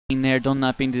Been there, done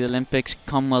that, been to the Olympics,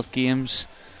 Commonwealth Games.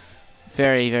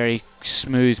 Very, very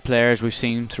smooth players we've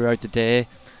seen throughout the day.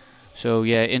 So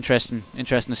yeah, interesting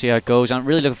to see how it goes. I'm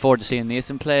really looking forward to seeing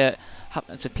Nathan play.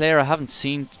 It's a player I haven't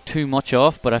seen too much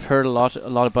of, but I've heard a lot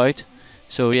about.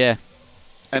 So yeah,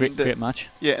 great match.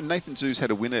 Yeah, and Nathan Zhu's had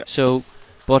a winner. So,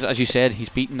 but as you said, he's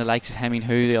beaten the likes of Hemming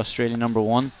Hu, the Australian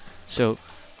 #1. So,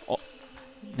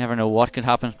 never know what could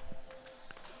happen.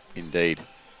 Indeed.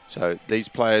 So these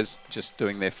players just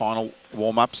doing their final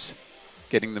warm-ups,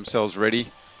 getting themselves ready.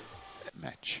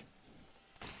 Match.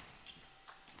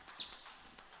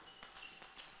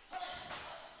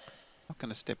 Not going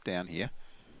to step down here.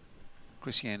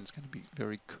 Christian's going to be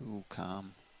very cool,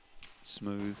 calm,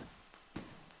 smooth.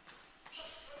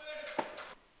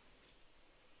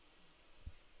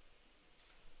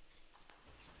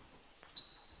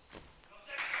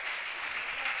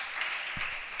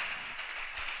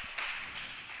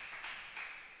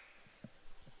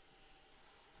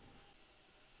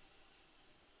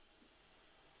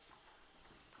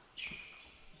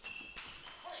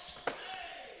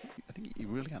 I think he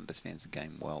really understands the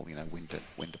game well, you know, when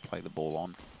to play the ball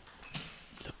on.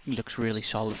 He looks really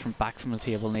solid from back from the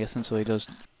table, Nathan, so he does.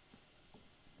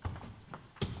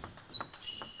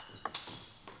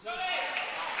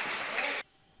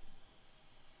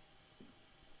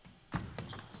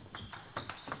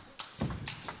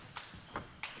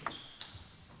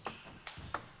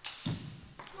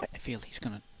 I feel he's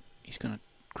gonna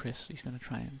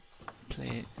try and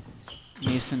play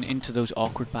Nathan into those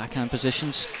awkward backhand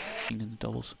positions in the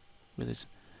doubles with his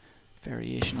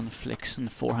variation on the flicks and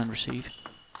the forehand receive.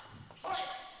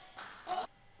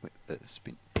 The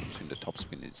spin between the top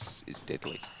spin is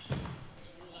deadly.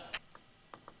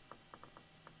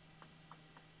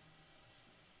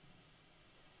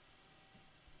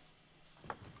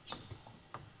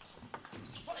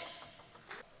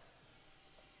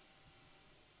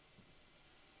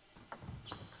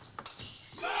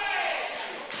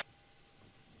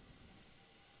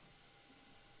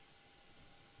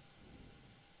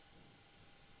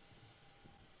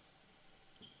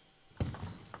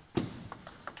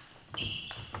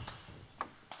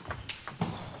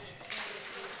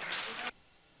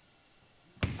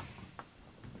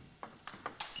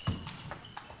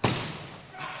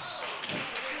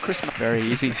 Chris, very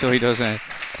easy, so he does.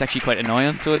 It's actually quite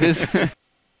annoying, so it is.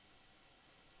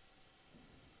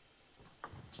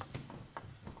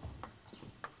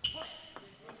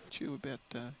 You about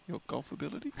your golf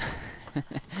ability?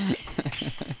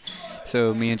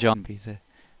 So me and John be the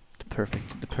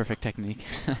perfect technique.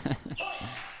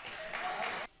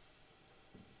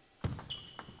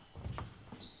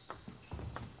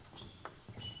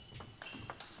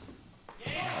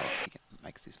 He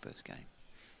makes this first game.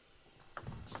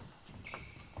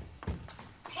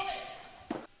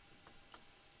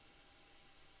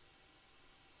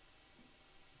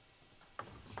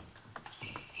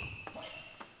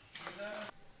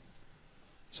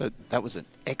 So that was an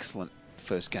excellent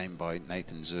first game by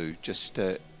Nathan Zhu, just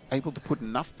able to put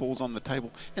enough balls on the table.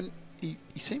 And he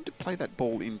seemed to play that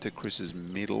ball into Chris's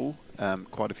middle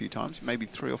quite a few times. Maybe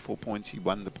 3 or 4 points. He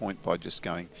won the point by just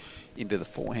going into the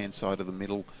forehand side of the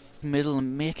middle.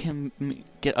 And make him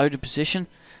get out of position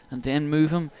and then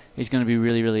move him. He's going to be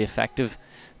really, really effective.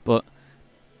 But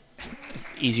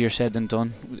easier said than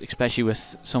done, especially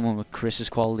with someone with Chris's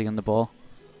quality on the ball.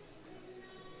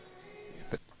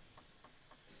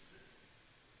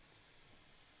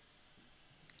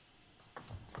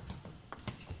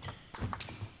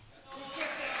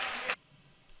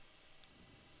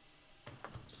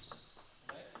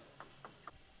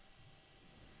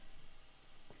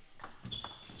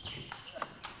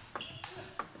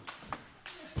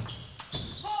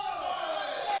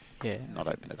 Yeah, not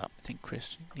open it up. I think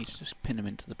Chris needs to just pin him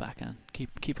into the backhand.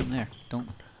 Keep him there. Don't.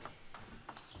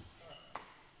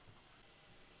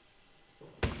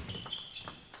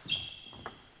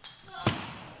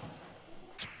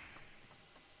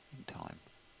 In time.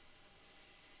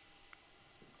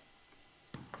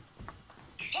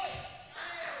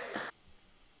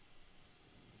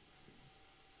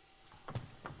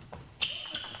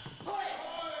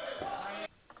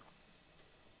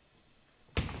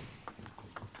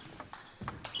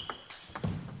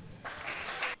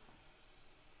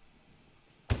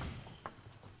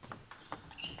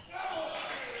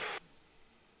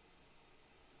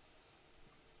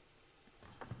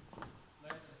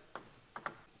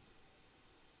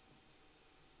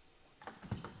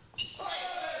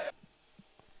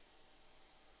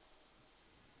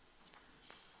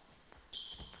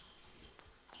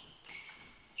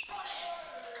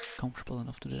 Comfortable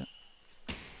enough to do it.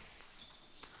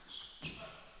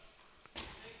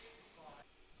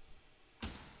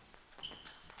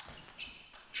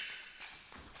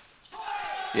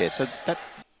 Yeah, so that...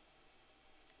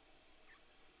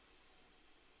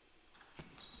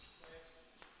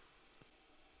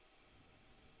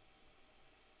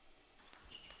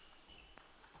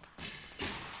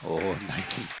 Oh,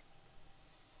 Nathan.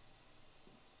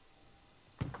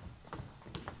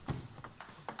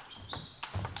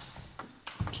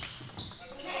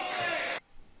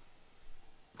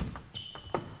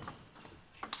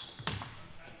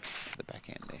 The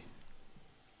backhand there.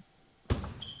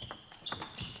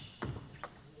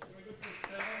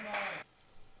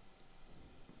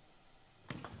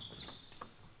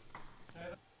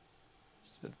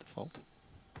 Serve the fault.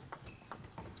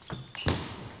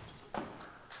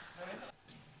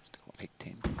 Still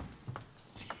 8-10.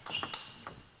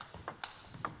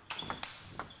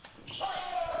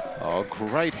 Oh,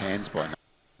 great hands by Nathan.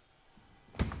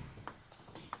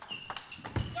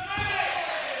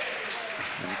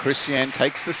 And Christian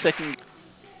takes the second.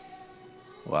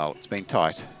 Well, it's been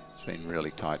tight. It's been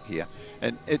really tight here.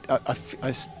 And I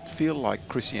feel like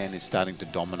Christian is starting to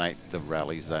dominate the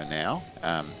rallies though now.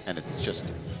 And it's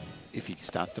just, if he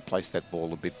starts to place that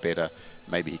ball a bit better,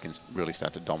 maybe he can really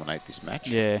start to dominate this match.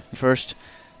 Yeah, first,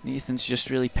 Nathan's just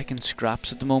really picking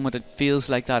scraps at the moment. It feels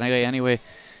like that anyway.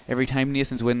 Every time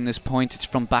Nathan's winning this point, it's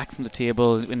from back from the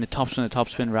table in the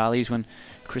topspin rallies when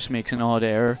Chris makes an odd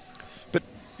error. But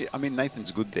I mean,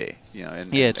 Nathan's good there, you know.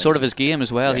 And, yeah, it's sort of his game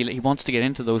as well. Yeah. He wants to get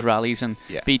into those rallies and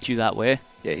beat you that way.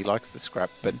 Yeah, he likes the scrap,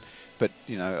 but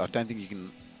you know, I don't think you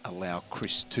can allow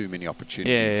Chris too many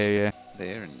opportunities. Yeah.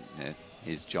 There, and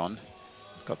here's John,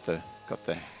 got the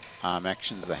arm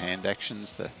actions, the hand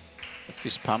actions, the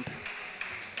fist pump.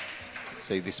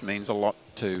 See, this means a lot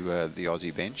to the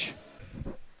Aussie bench.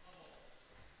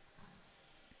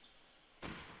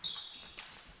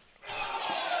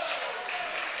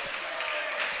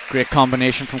 Great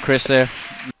combination from Chris there.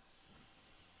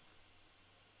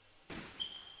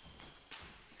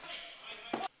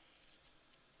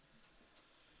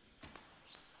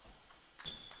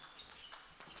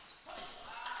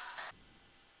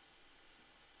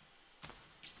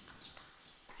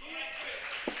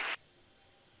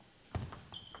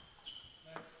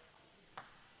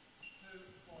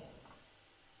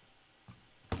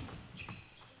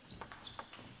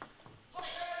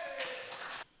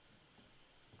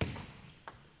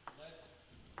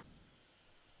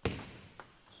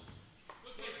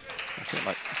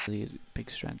 Like really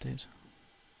big strength is.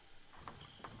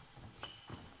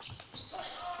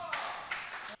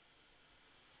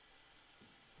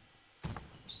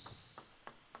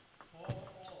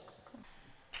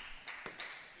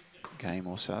 Game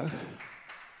or so.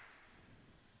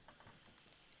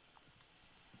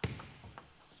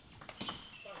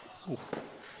 Ooh.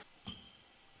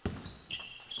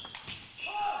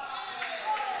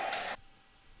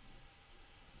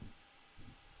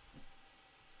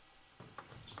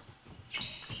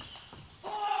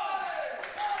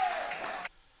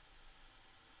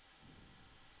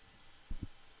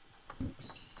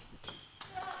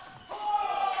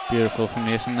 Beautiful from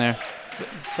Nathan there.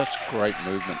 Such great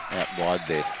movement out wide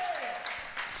there.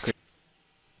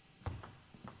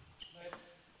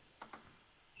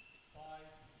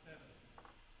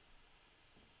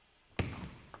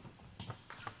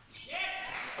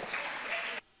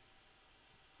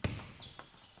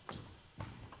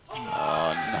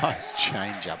 Oh, nice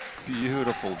change up.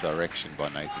 Beautiful direction by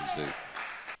Nathan Zhu.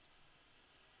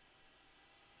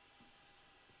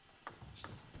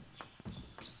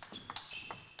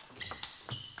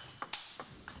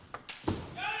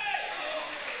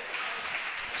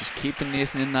 Just keeping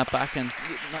Nathan in that back end.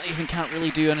 Nathan can't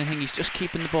really do anything. He's just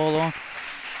keeping the ball on.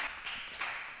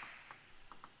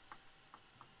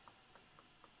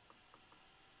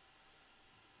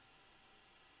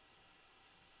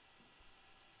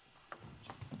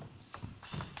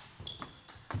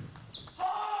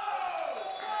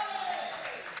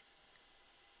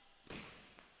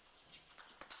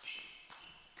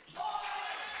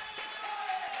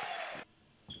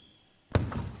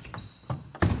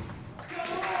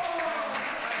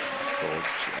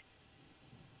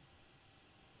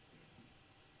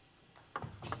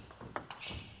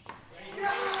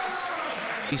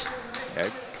 Yeah,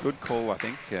 good call, I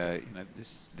think. You know,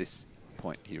 this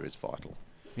point here is vital.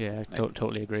 Yeah,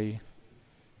 totally agree.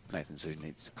 Nathan Zhu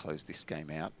needs to close this game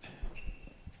out.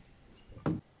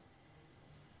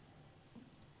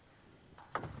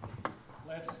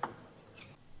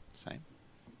 Same.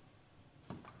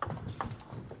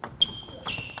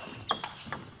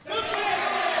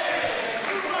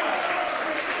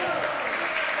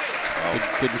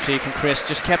 Good receive from Chris.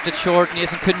 Just kept it short.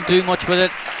 Nathan couldn't do much with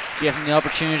it. Gave him the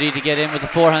opportunity to get in with the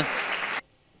forehand.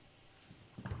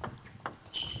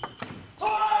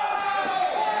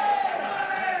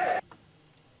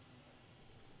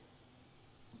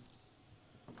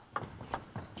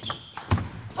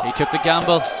 took the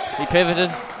gamble, he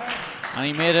pivoted, and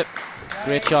he made it.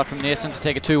 Great shot from Nathan to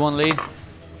take a 2-1 lead.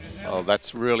 Oh,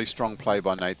 that's really strong play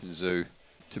by Nathan Zhu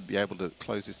to be able to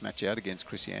close this match out against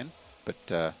Christian,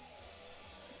 but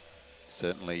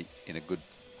certainly in a good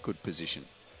position.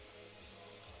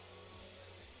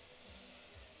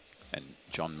 And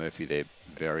John Murphy there,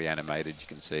 very animated, you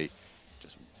can see,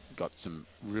 just got some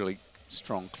really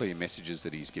strong, clear messages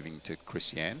that he's giving to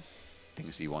Christian,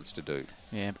 things he wants to do.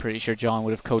 Yeah, I'm pretty sure John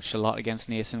would have coached a lot against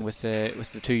Nathan with the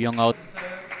two young out.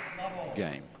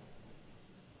 Game.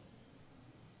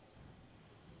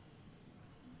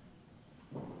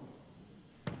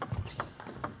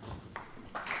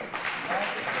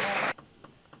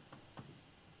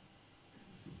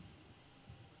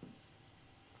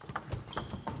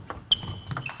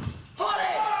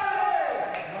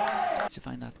 To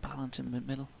find that balance in the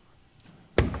middle.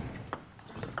 A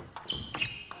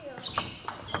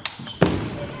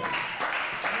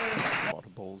lot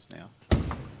of balls now.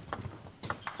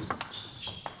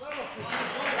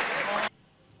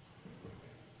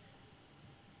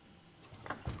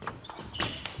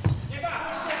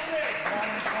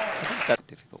 I think that's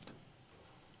difficult.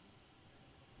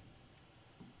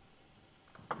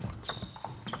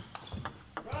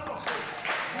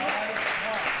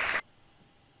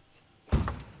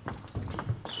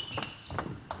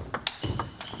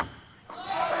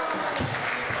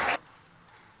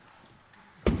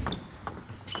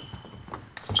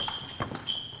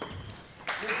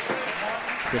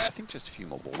 I think just a few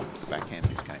more balls at the backhand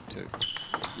this game too.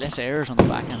 Less errors on the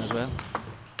backhand as well.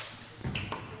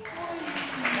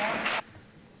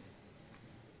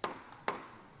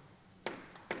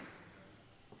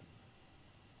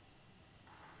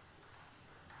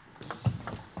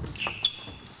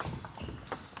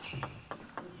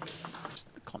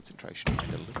 Just the concentration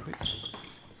rate a little bit.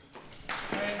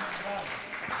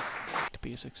 To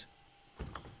basics.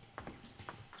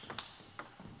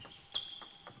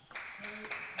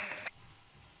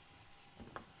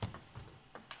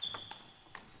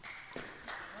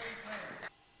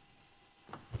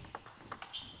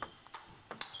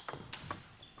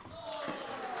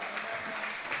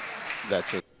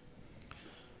 That's it.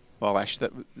 Well, Ash,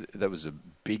 that was a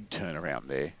big turnaround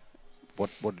there.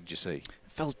 What did you see?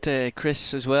 Felt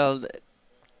Chris as well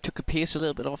took the pace a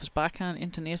little bit off his backhand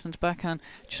into Nathan's backhand.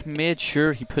 Just made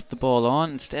sure he put the ball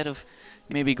on instead of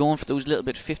maybe going for those little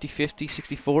bit 50-50,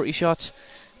 60-40 shots.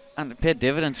 And it paid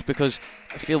dividends because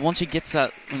I feel once he gets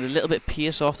that with a little bit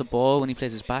pace off the ball when he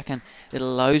plays his backhand, it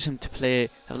allows him to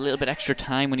have a little bit extra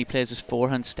time when he plays his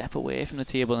forehand, step away from the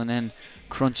table and then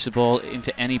crunch the ball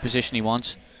into any position he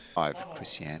wants. 5,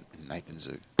 Christian and Nathan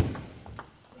Zhu.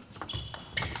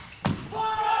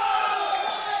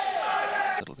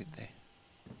 A little bit there.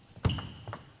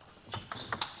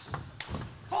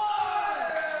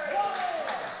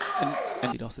 And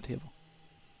Lead off the table.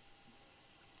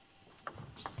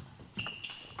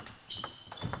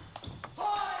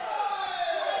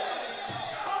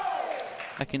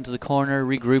 Back into the corner,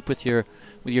 regroup with your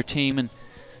team and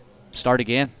start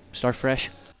again. Start fresh.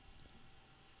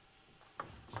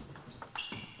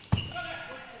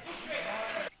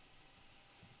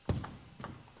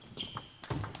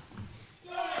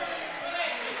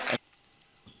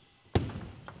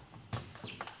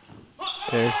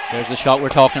 There's the shot we're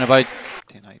talking about.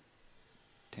 10-8,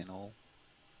 10-all.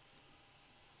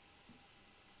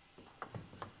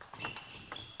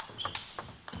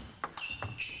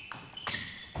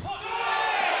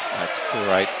 That's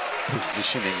great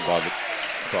positioning by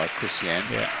Christian.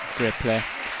 Yeah, great play.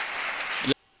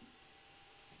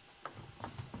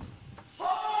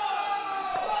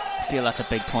 I feel that's a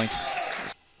big point.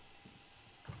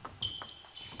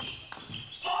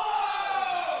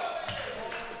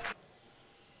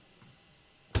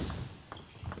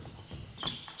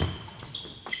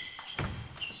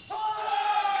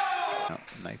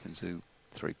 Nathan Zhu,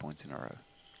 3 points in a row.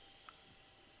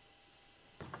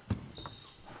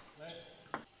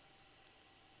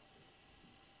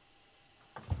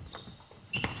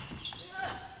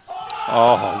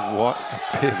 Oh, what a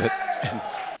pivot. And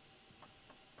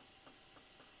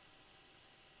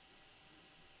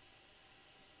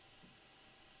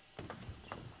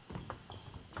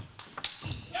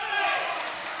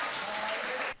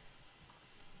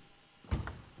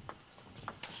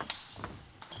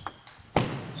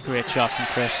great shot from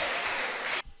Chris.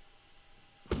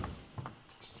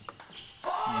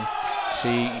 Yeah.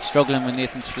 See, he's struggling with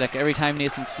Nathan's flick. Every time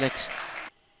Nathan flicks,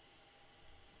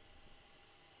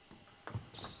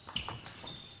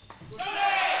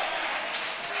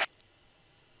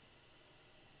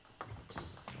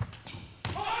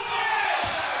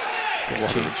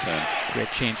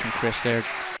 great change from Chris there.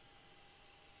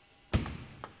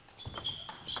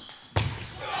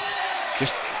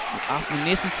 just after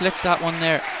Nathan flicked that one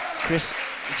there, Chris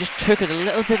just took it a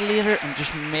little bit later and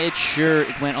just made sure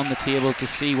it went on the table to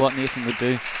see what Nathan would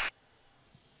do.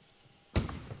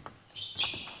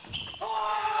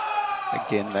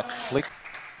 Again, that flick.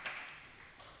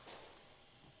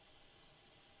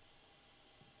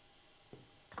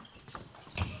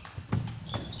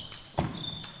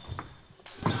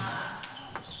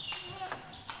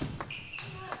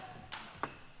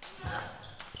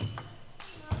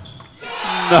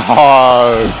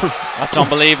 No! That's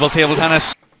unbelievable table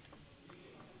tennis.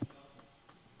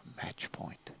 Match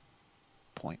point.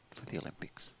 Point for the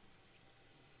Olympics.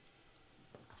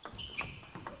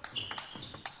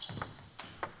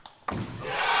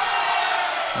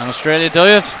 And Australia do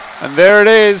it. And there it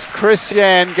is. Chris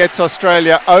Yan gets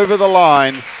Australia over the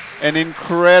line. An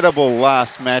incredible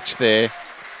last match there.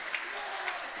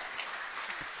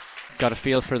 Got a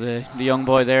feel for the young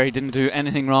boy there. He didn't do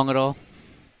anything wrong at all.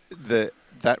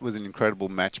 That was an incredible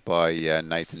match by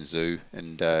Nathan Zhu.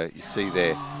 And you see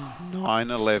there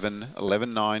 9-11,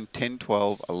 11-9,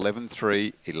 10-12,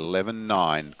 11-3,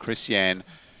 11-9. Chris Yan,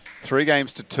 3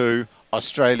 games to 2.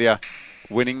 Australia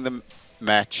winning the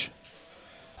match.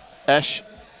 Ash,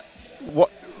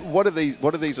 what are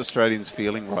these Australians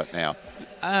feeling right now?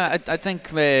 I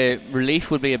think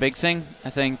relief would be a big thing. I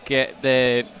think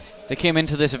they came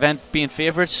into this event being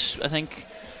favourites, I think,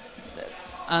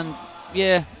 and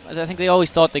yeah, I think they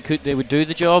always thought they would do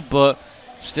the job, but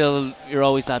still you're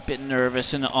always that bit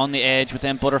nervous and on the edge with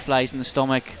them butterflies in the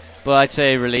stomach. But I'd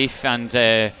say relief, and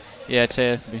yeah, it's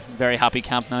a very happy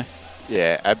camp now.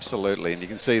 Yeah, absolutely, and you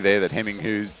can see there that Hemming,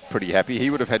 who's pretty happy, he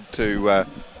would have had to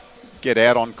get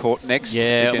out on court next.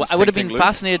 Yeah, I would have been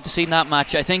fascinated to see that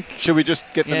match. I think. Should we just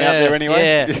get them out there anyway?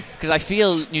 Yeah, because I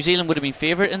feel New Zealand would have been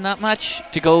favourite in that match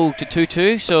to go to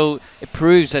 2-2. So it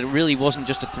proves that it really wasn't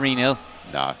just a 3-0.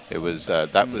 No, it was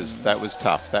that was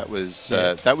tough. That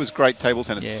was great table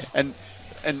tennis. Yeah.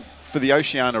 And for the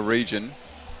Oceania region,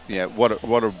 yeah,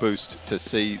 what a boost to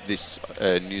see this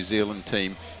New Zealand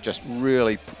team just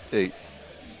really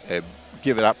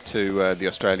give it up to the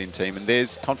Australian team. And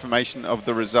there's confirmation of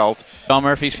the result. John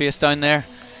Murphy's face down there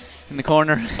in the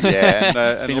corner.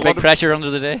 Yeah, and been a big pressure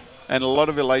under the day. And a lot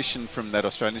of elation from that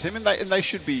Australian team, and they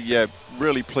should be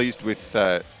really pleased with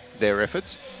their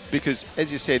efforts, because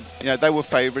as you said, they were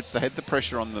favourites. They had the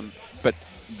pressure on them, but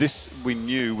this we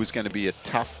knew was going to be a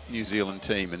tough New Zealand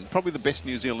team, and probably the best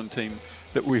New Zealand team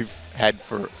that we've had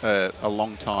for a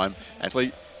long time.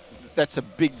 Actually, that's a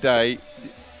big day.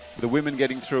 The women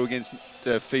getting through against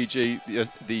Fiji,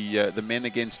 the men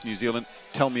against New Zealand.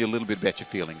 Tell me a little bit about your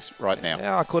feelings right now.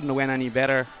 Yeah, I couldn't have went any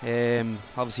better.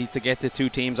 Obviously, to get the 2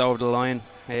 teams over the line,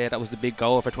 that was the big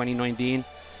goal for 2019.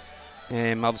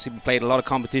 Obviously, we played a lot of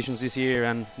competitions this year,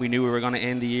 and we knew we were going to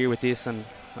end the year with this, and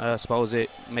I suppose it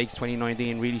makes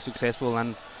 2019 really successful.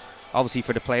 And obviously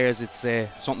for the players, it's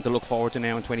something to look forward to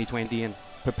now in 2020, and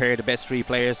prepare the best 3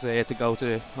 players to go to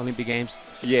the Olympic Games.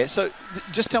 Yeah, so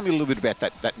just tell me a little bit about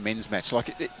that men's match.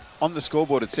 Like on the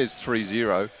scoreboard it says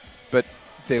 3-0, but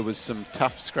there was some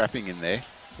tough scrapping in there.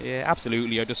 Yeah,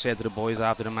 absolutely. I just said to the boys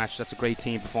after the match, that's a great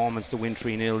team performance to win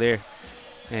 3-0 there.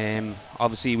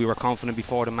 Obviously we were confident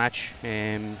before the match.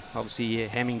 Obviously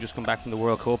Hemming just come back from the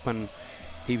World Cup, and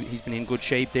he's been in good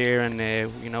shape there, and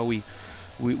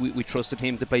we trusted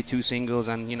him to play 2 singles,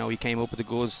 and he came up with the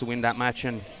goods to win that match,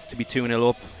 and to be 2-0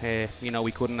 up.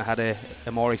 We couldn't have had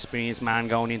a more experienced man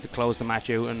going in to close the match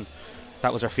out, and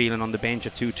that was our feeling on the bench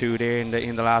at 2-2 there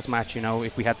in the last match.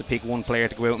 If we had to pick one player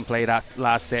to go out and play that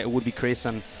last set, it would be Chris,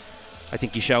 and I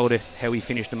think he showed it how he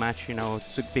finished the match.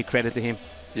 It's a big credit to him.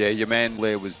 Yeah, your man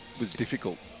there was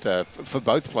difficult for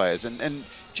both players, and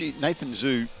gee, Nathan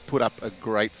Zhu put up a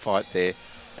great fight there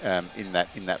in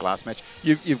that last match.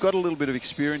 You've got a little bit of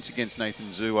experience against Nathan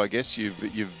Zhu, I guess.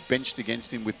 You've benched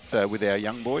against him with our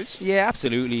young boys. Yeah,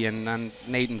 absolutely, and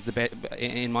Nathan's the best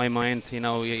in my mind.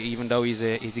 Even though he's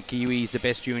a Kiwi, he's the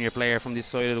best junior player from this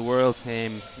side of the world.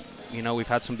 We've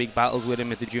had some big battles with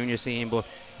him at the junior scene, but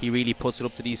he really puts it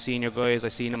up to these senior guys.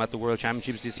 I've seen him at the World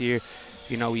Championships this year.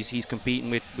 He's competing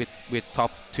with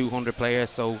top 200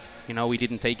 players, so we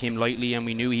didn't take him lightly, and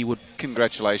we knew he would.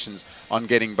 Congratulations on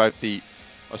getting both the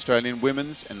Australian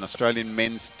women's and Australian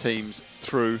men's teams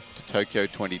through to Tokyo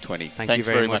 2020. Thanks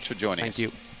very much for joining us.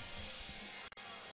 Thank you.